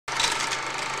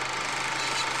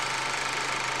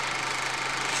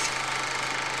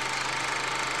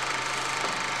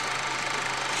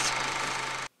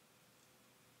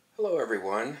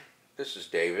everyone, this is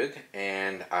David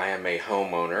and I am a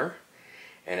homeowner,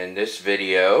 and in this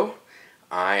video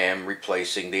I am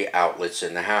replacing the outlets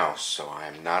in the house. So I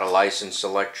am not a licensed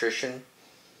electrician.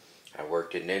 I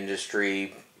worked in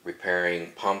industry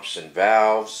repairing pumps and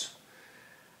valves.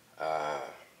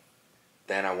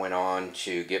 Then I went on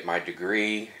to get my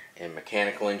degree in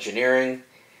mechanical engineering,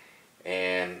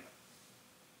 and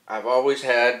I've always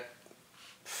had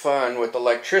fun with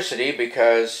electricity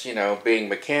because, you know, being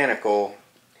mechanical,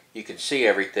 you can see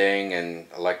everything, and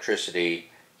electricity,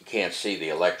 you can't see the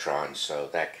electrons, so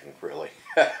that can really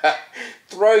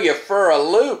throw you for a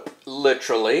loop,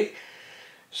 literally.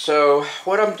 So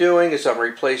what I'm doing is I'm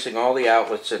replacing all the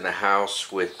outlets in the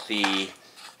house with the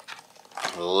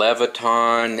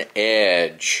Leviton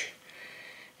Edge.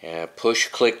 Push,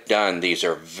 click, done. These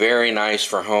are very nice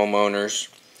for homeowners.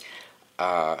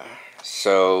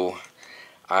 So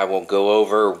I will go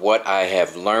over what I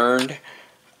have learned.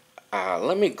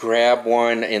 Let me grab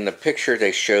one. In the picture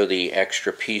they show the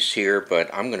extra piece here, but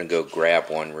I'm going to go grab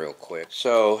one real quick.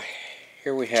 So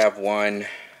here we have one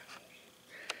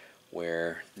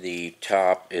where the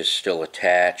top is still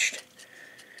attached,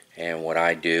 and what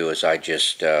I do is I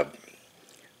just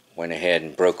went ahead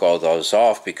and broke all those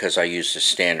off because I used a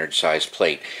standard size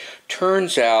plate.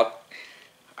 Turns out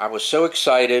I was so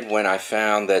excited when I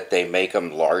found that they make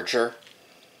them larger,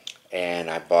 and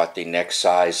I bought the next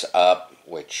size up,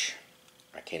 which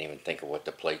I can't even think of what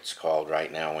the plate's called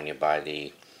right now when you buy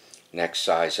the next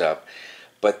size up.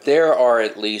 But there are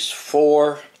at least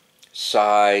 4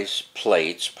 size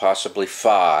plates, possibly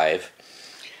 5,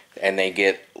 and they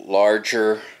get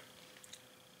larger,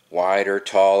 wider,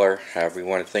 taller, however you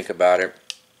want to think about it.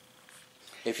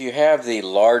 If you have the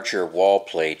larger wall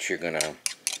plates, you're gonna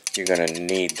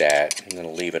need that. I'm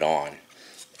gonna leave it on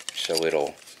so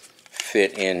it'll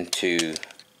fit into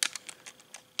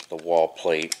the wall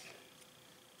plate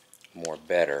more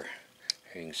better.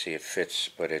 You can see it fits,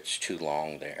 but it's too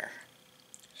long there.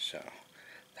 So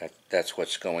that's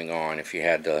what's going on. If you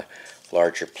had the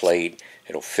larger plate,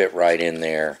 it'll fit right in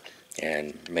there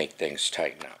and make things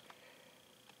tighten up.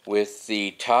 With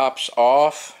the tops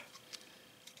off,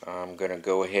 I'm going to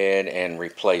go ahead and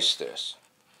replace this.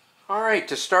 Alright,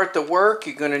 to start the work,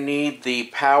 you're going to need the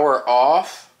power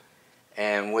off.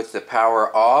 And with the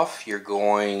power off, you're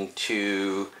going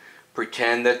to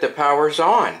pretend that the power's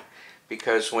on.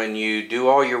 Because when you do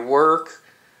all your work,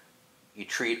 you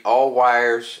treat all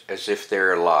wires as if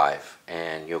they're alive.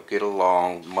 And you'll get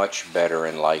along much better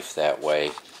in life that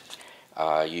way.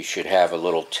 You should have a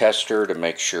little tester to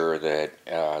make sure that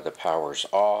the power's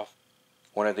off.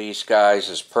 One of these guys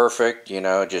is perfect, you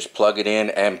know, just plug it in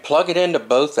and plug it into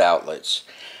both outlets.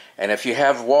 And if you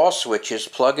have wall switches,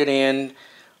 plug it in,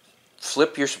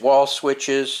 flip your wall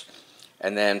switches,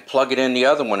 and then plug it in the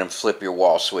other one and flip your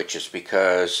wall switches,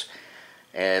 because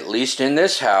at least in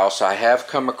this house I have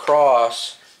come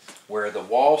across where the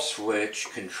wall switch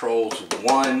controls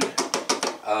one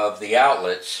of the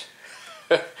outlets.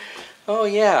 Oh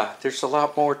yeah, there's a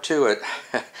lot more to it.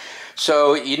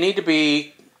 So you need to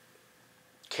be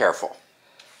careful.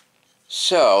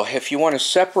 So if you want to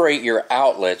separate your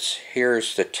outlets,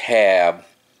 here's the tab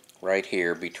right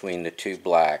here between the 2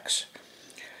 blacks.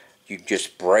 You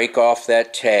just break off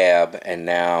that tab, and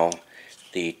now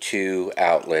the 2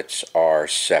 outlets are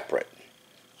separate.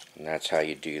 And that's how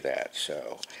you do that.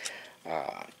 So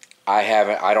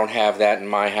I don't have that in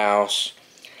my house.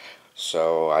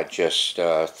 So I just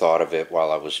thought of it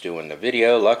while I was doing the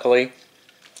video, luckily.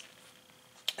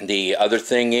 The other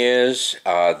thing is,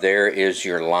 there is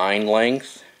your line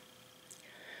length.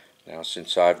 Now,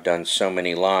 since I've done so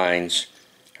many lines,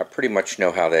 I pretty much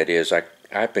know how that is.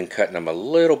 I've been cutting them a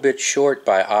little bit short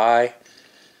by eye,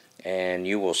 and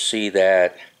you will see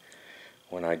that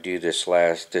when I do this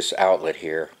outlet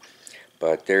here.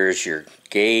 But there's your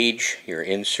gauge, your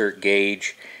insert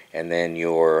gauge, and then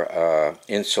your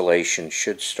insulation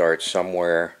should start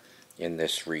somewhere in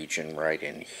this region right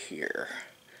in here,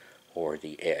 or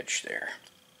the edge there.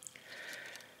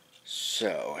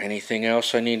 So anything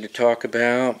else I need to talk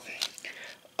about?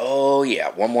 Oh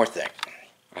yeah, one more thing.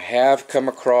 I have come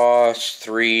across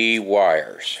 3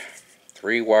 wires.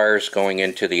 3 wires going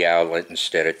into the outlet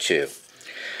instead of 2.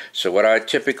 So what I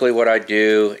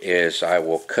do is I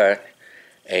will cut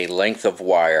a length of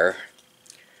wire.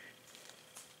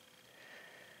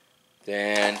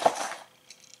 Then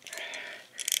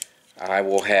I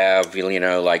will have, you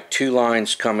know, like 2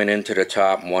 lines coming into the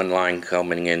top and 1 line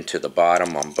coming into the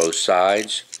bottom on both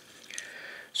sides.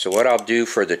 So what I'll do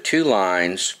for the 2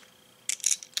 lines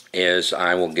is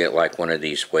I will get like one of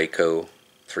these Waco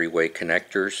 3-way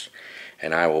connectors,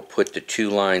 and I will put the 2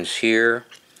 lines here,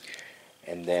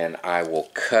 and then I will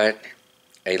cut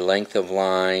a length of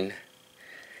line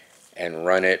and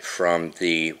run it from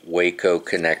the Waco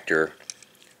connector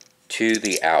to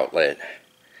the outlet,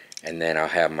 and then I'll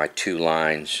have my two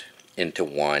lines into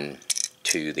one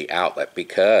to the outlet,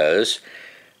 because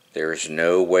there's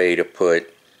no way to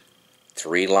put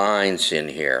 3 lines in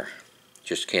here.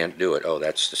 Just can't do it. Oh,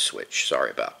 that's the switch.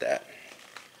 Sorry about that.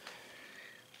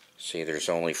 See, there's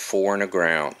only 4 in the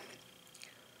ground.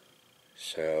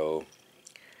 So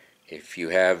if you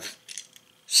have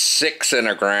 6 in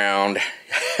the ground,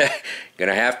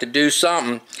 gonna have to do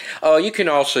something. Oh, you can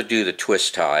also do the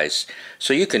twist ties.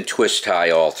 So you can twist tie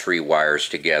all 3 wires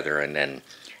together and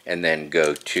then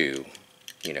go to,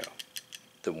 you know,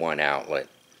 the one outlet,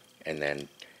 and then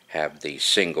have the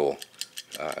single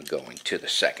going to the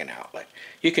second outlet.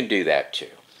 You can do that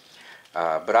too.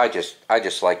 But I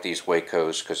just like these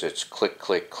Wacos because it's click,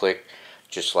 click, click,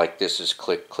 just like this is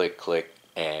click, click, click,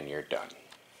 and you're done.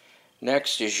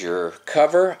 Next is your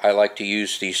cover. I like to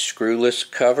use these screwless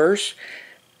covers.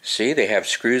 See, they have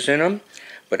screws in them,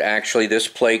 but actually this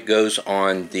plate goes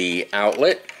on the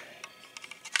outlet,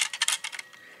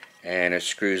 and it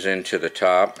screws into the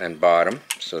top and bottom,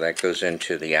 so that goes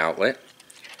into the outlet.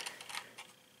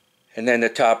 And then the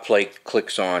top plate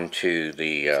clicks on to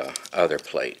the other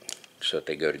plate, so that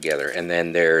they go together. And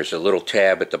then there's a little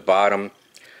tab at the bottom,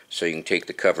 so you can take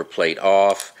the cover plate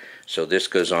off. So this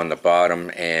goes on the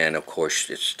bottom, and of course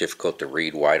it's difficult to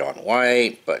read white on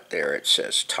white, but there it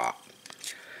says top,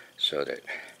 so that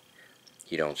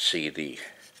you don't see the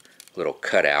little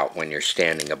cutout when you're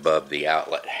standing above the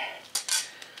outlet.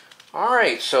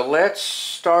 Alright, so let's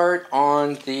start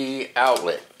on the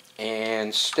outlet.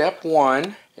 And step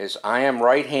 1 is, I am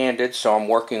right-handed, so I'm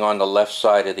working on the left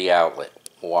side of the outlet.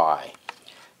 Why?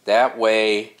 That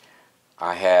way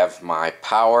I have my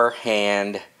power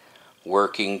hand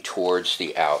working towards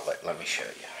the outlet. Let me show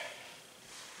you.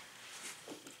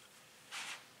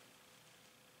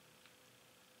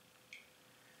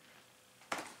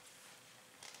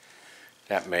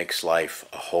 That makes life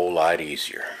a whole lot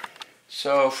easier.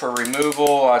 So for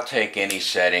removal, I'll take any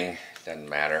setting, doesn't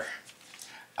matter.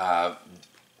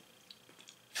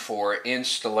 For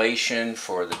installation,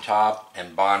 for the top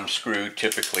and bottom screw,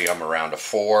 typically I'm around a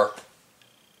 4.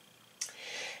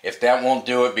 If that won't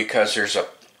do it because there's a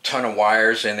ton of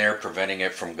wires in there preventing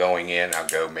it from going in, I'll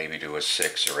go maybe to a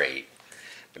 6 or 8.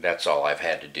 But that's all I've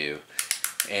had to do.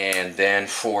 And then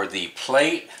for the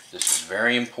plate, this is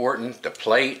very important, the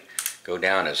plate, go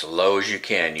down as low as you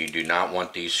can. You do not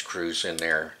want these screws in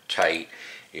there tight.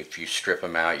 If you strip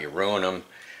them out, you ruin them.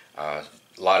 A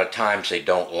lot of times they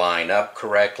don't line up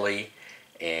correctly,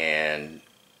 and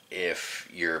if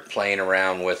you're playing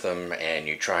around with them and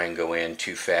you try and go in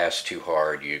too fast, too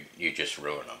hard, you just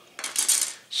ruin them.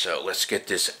 So let's get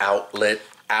this outlet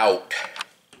out.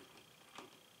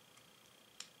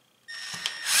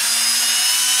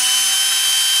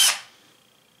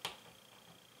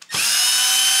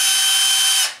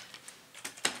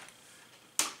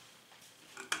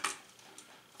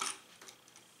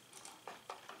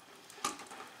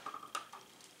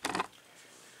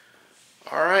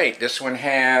 Alright, this one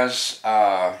has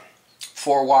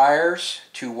 4 wires,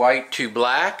 2 white, 2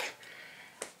 black.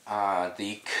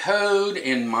 The code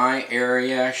in my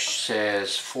area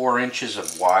says 4 inches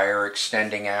of wire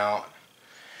extending out.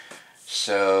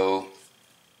 So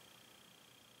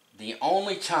the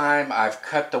only time I've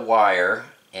cut the wire,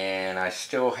 and I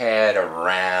still had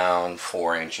around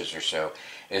 4 inches or so,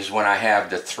 is when I have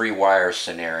the 3 wire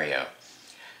scenario.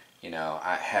 You know,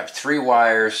 I have 3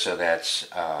 wires, so that's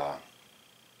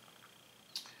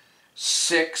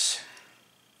 6,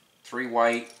 3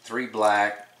 white, 3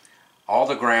 black, all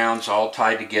the grounds all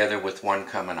tied together with one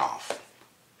coming off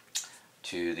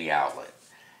to the outlet.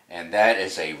 And that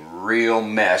is a real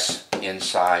mess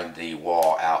inside the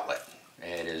wall outlet.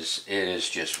 It is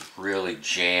just really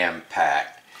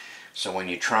jam-packed. So when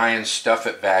you try and stuff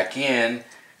it back in,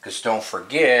 because don't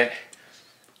forget,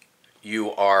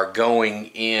 you are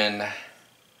going in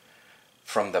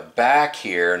from the back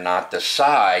here, not the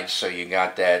side, so you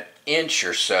got that inch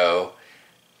or so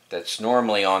that's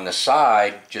normally on the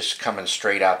side just coming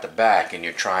straight out the back, and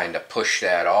you're trying to push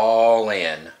that all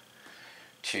in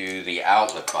to the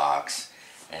outlet box,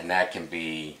 and that can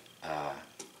be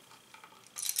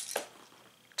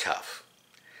tough.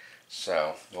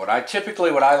 So what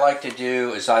I like to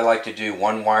do is I like to do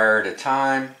 1 wire at a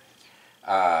time,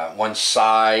 1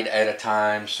 side at a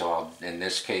time. So in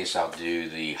this case I'll do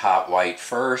the hot white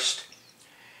first,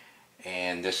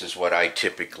 and this is what I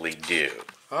typically do.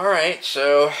 Alright,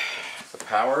 so the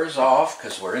power is off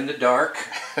because we're in the dark.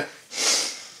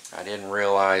 I didn't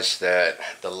realize that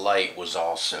the light was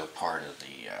also part of the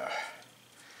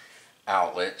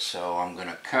outlet, so I'm going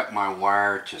to cut my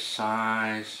wire to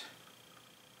size.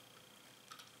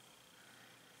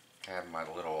 Have my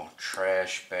little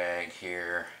trash bag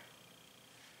here.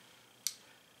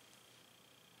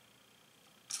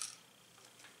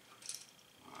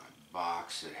 My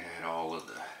box that had all of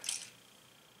the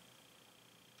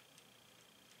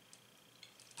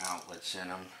outlets in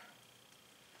them.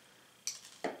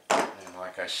 And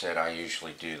like I said, I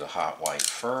usually do the hot white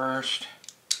first.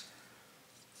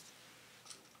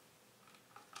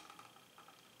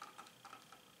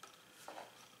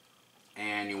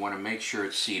 And you want to make sure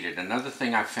it's seated. Another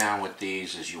thing I found with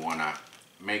these is you want to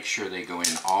make sure they go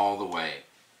in all the way.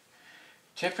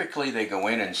 Typically they go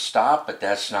in and stop, but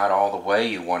that's not all the way.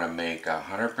 You want to make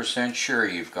 100% sure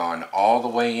you've gone all the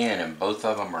way in and both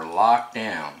of them are locked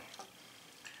down.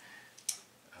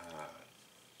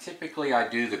 Typically I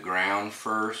do the ground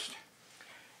first.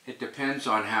 It depends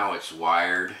on how it's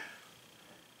wired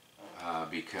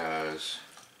because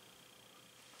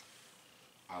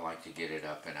I like to get it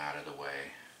up and out of the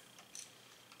way.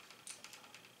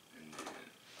 And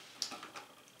then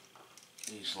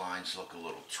these lines look a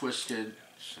little twisted,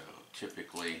 so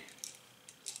typically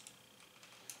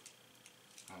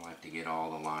I like to get all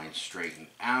the lines straightened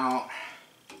out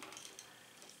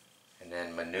and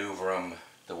then maneuver them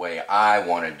the way I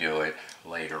want to do it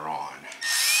later on.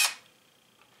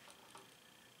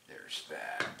 There's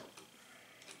that.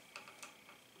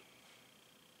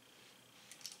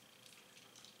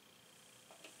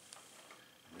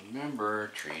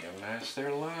 Remember, treat them as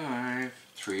they're live.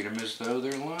 Treat them as though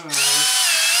they're live.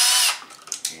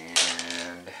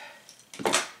 And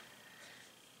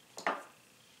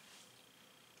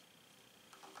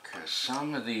because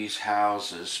some of these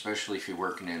houses, especially if you're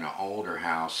working in an older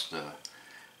house, the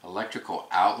electrical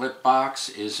outlet box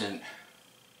isn't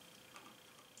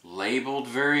labeled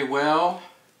very well,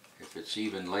 if it's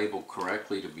even labeled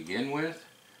correctly to begin with.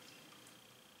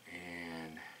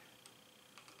 And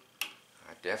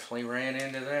I definitely ran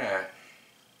into that.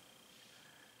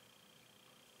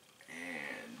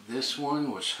 And this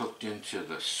one was hooked into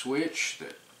the switch,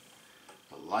 the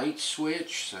light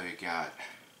switch, so you got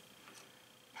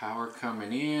power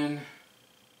coming in,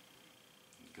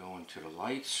 going to the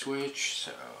light switch,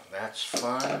 so that's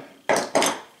fun.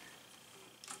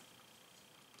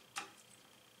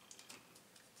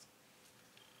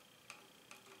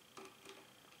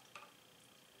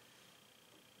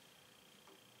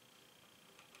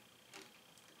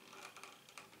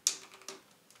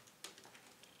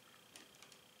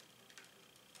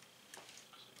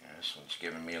 This one's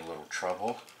giving me a little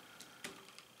trouble.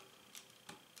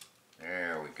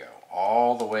 There we go,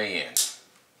 all the way in.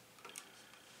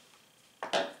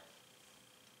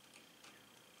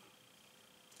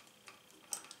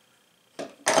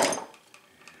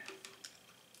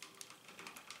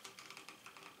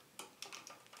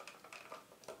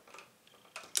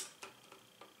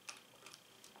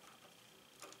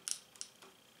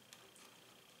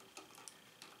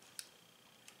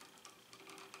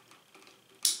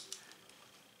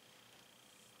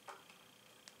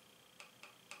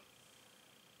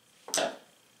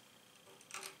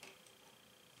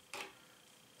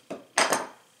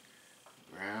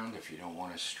 If you don't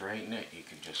want to straighten it, you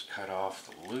can just cut off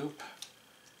the loop.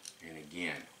 And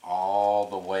again, all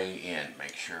the way in.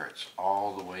 Make sure it's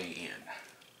all the way in.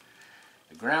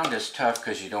 The ground is tough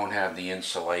because you don't have the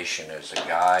insulation as a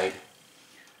guide.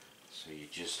 So you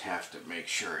just have to make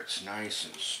sure it's nice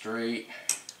and straight.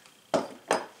 There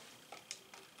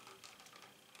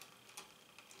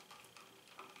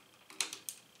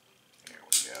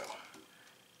we go.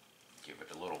 Give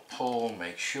it a little pull,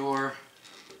 make sure.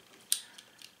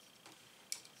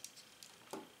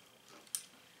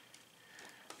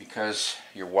 Because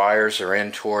your wires are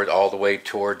in toward all the way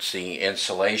towards the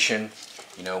insulation,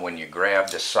 you know, when you grab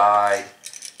the side,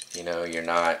 you know, you're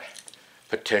not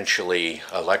potentially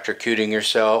electrocuting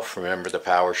yourself. Remember, the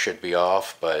power should be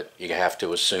off, but you have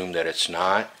to assume that it's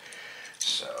not.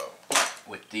 So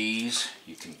with these,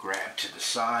 you can grab to the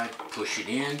side, push it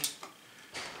in,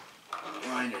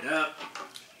 line it up,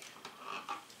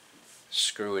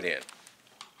 screw it in.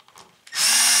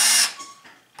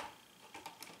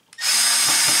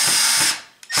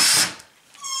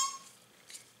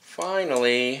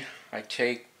 Finally, I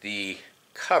take the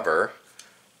cover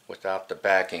without the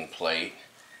backing plate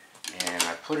and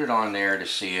I put it on there to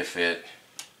see if it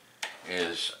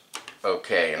is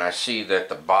okay. And I see that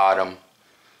the bottom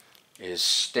is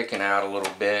sticking out a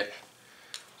little bit.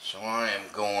 So I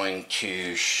am going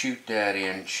to shoot that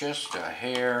in just a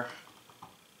hair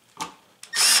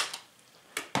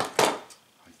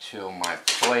until my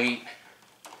plate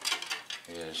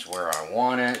is where I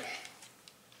want it.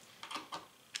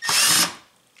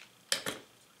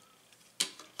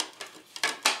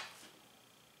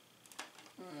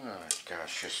 Oh,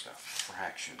 gosh, just a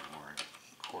fraction more.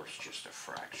 Of course, just a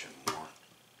fraction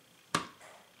more.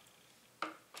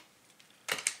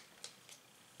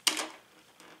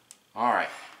 Alright.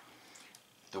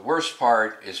 The worst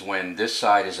part is when this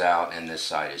side is out and this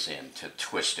side is in, to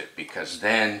twist it, because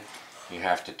then you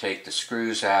have to take the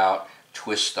screws out,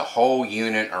 twist the whole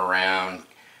unit around.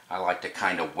 I like to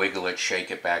kind of wiggle it,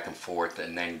 shake it back and forth,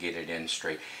 and then get it in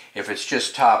straight. If it's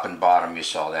just top and bottom, you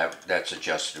saw that, that's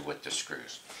adjusted with the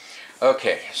screws.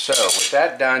 Okay, so with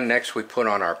that done, next we put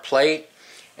on our plate,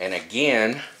 and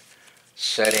again,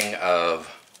 setting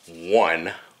of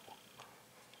 1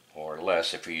 or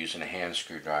less if you're using a hand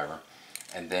screwdriver.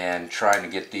 And then trying to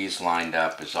get these lined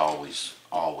up is always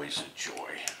a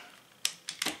joy.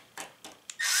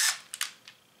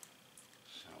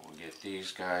 So we'll get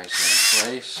these guys in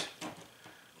place.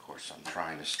 Of course, I'm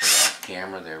trying to stay off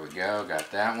camera. There we go.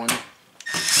 Got that one.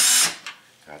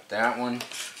 Got that one.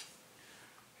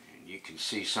 And you can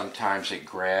see sometimes it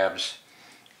grabs.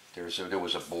 There was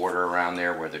a border around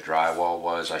there where the drywall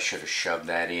was. I should have shoved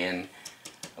that in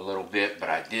a little bit, but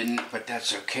I didn't. But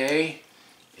that's okay.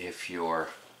 If your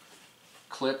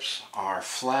clips are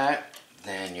flat,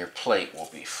 then your plate will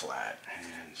be flat.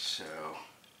 And so,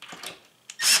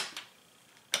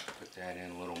 put that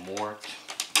in a little more.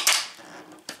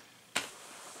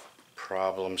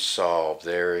 Problem solved.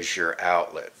 There is your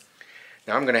outlet.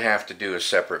 Now I'm going to have to do a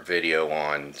separate video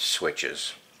on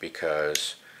switches,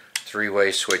 because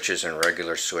three-way switches and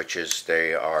regular switches,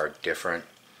 they are different.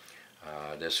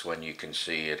 This one you can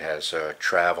see it has a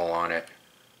travel on it.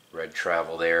 Red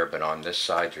travel there, but on this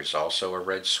side there's also a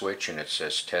red switch and it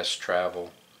says test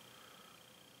travel.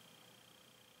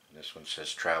 This one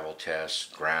says travel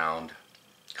test, ground,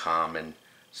 common.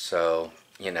 So,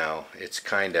 you know, it's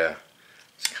kind of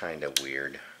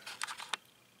weird.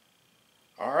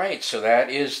 Alright, so that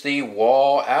is the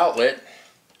wall outlet.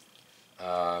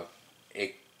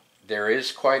 There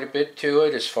is quite a bit to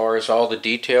it as far as all the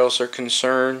details are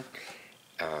concerned.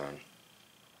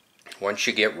 Once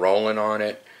you get rolling on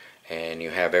it, and you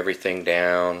have everything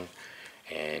down,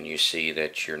 and you see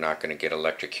that you're not going to get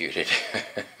electrocuted,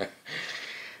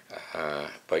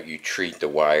 but you treat the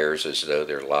wires as though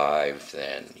they're live,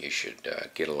 then you should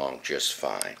get along just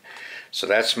fine. So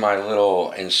that's my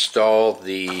little install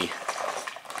the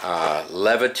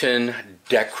Leviton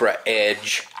Decra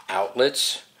Edge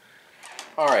outlets.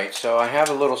 Alright, so I have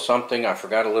a little something, I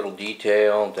forgot a little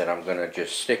detail that I'm going to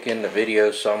just stick in the video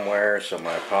somewhere, so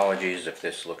my apologies if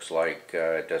this looks like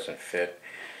it doesn't fit.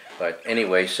 But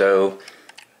anyway, so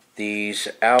these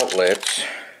outlets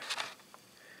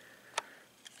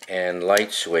and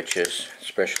light switches,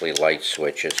 especially light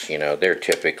switches, you know, they're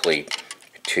typically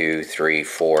 2, 3,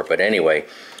 4, but anyway,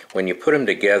 when you put them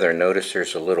together, notice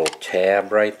there's a little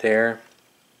tab right there,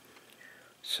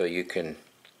 so you can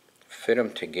fit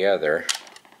them together,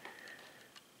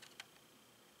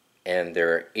 and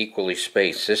they're equally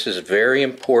spaced. This is very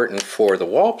important for the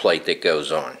wall plate that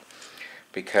goes on,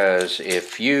 because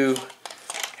if you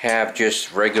have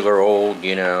just regular old,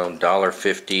 you know,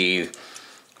 $1.50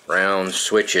 round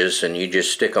switches and you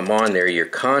just stick them on there, you're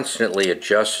constantly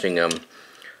adjusting them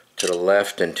to the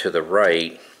left and to the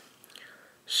right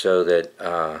so that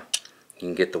you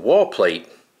can get the wall plate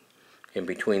in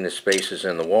between the spaces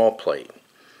in the wall plate.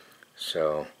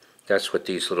 So that's what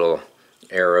these little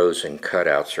arrows and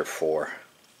cutouts are for,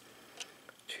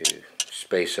 to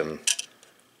space them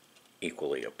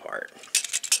equally apart.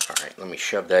 Alright, let me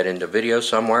shove that into video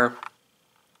somewhere.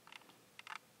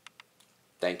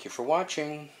 Thank you for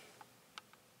watching.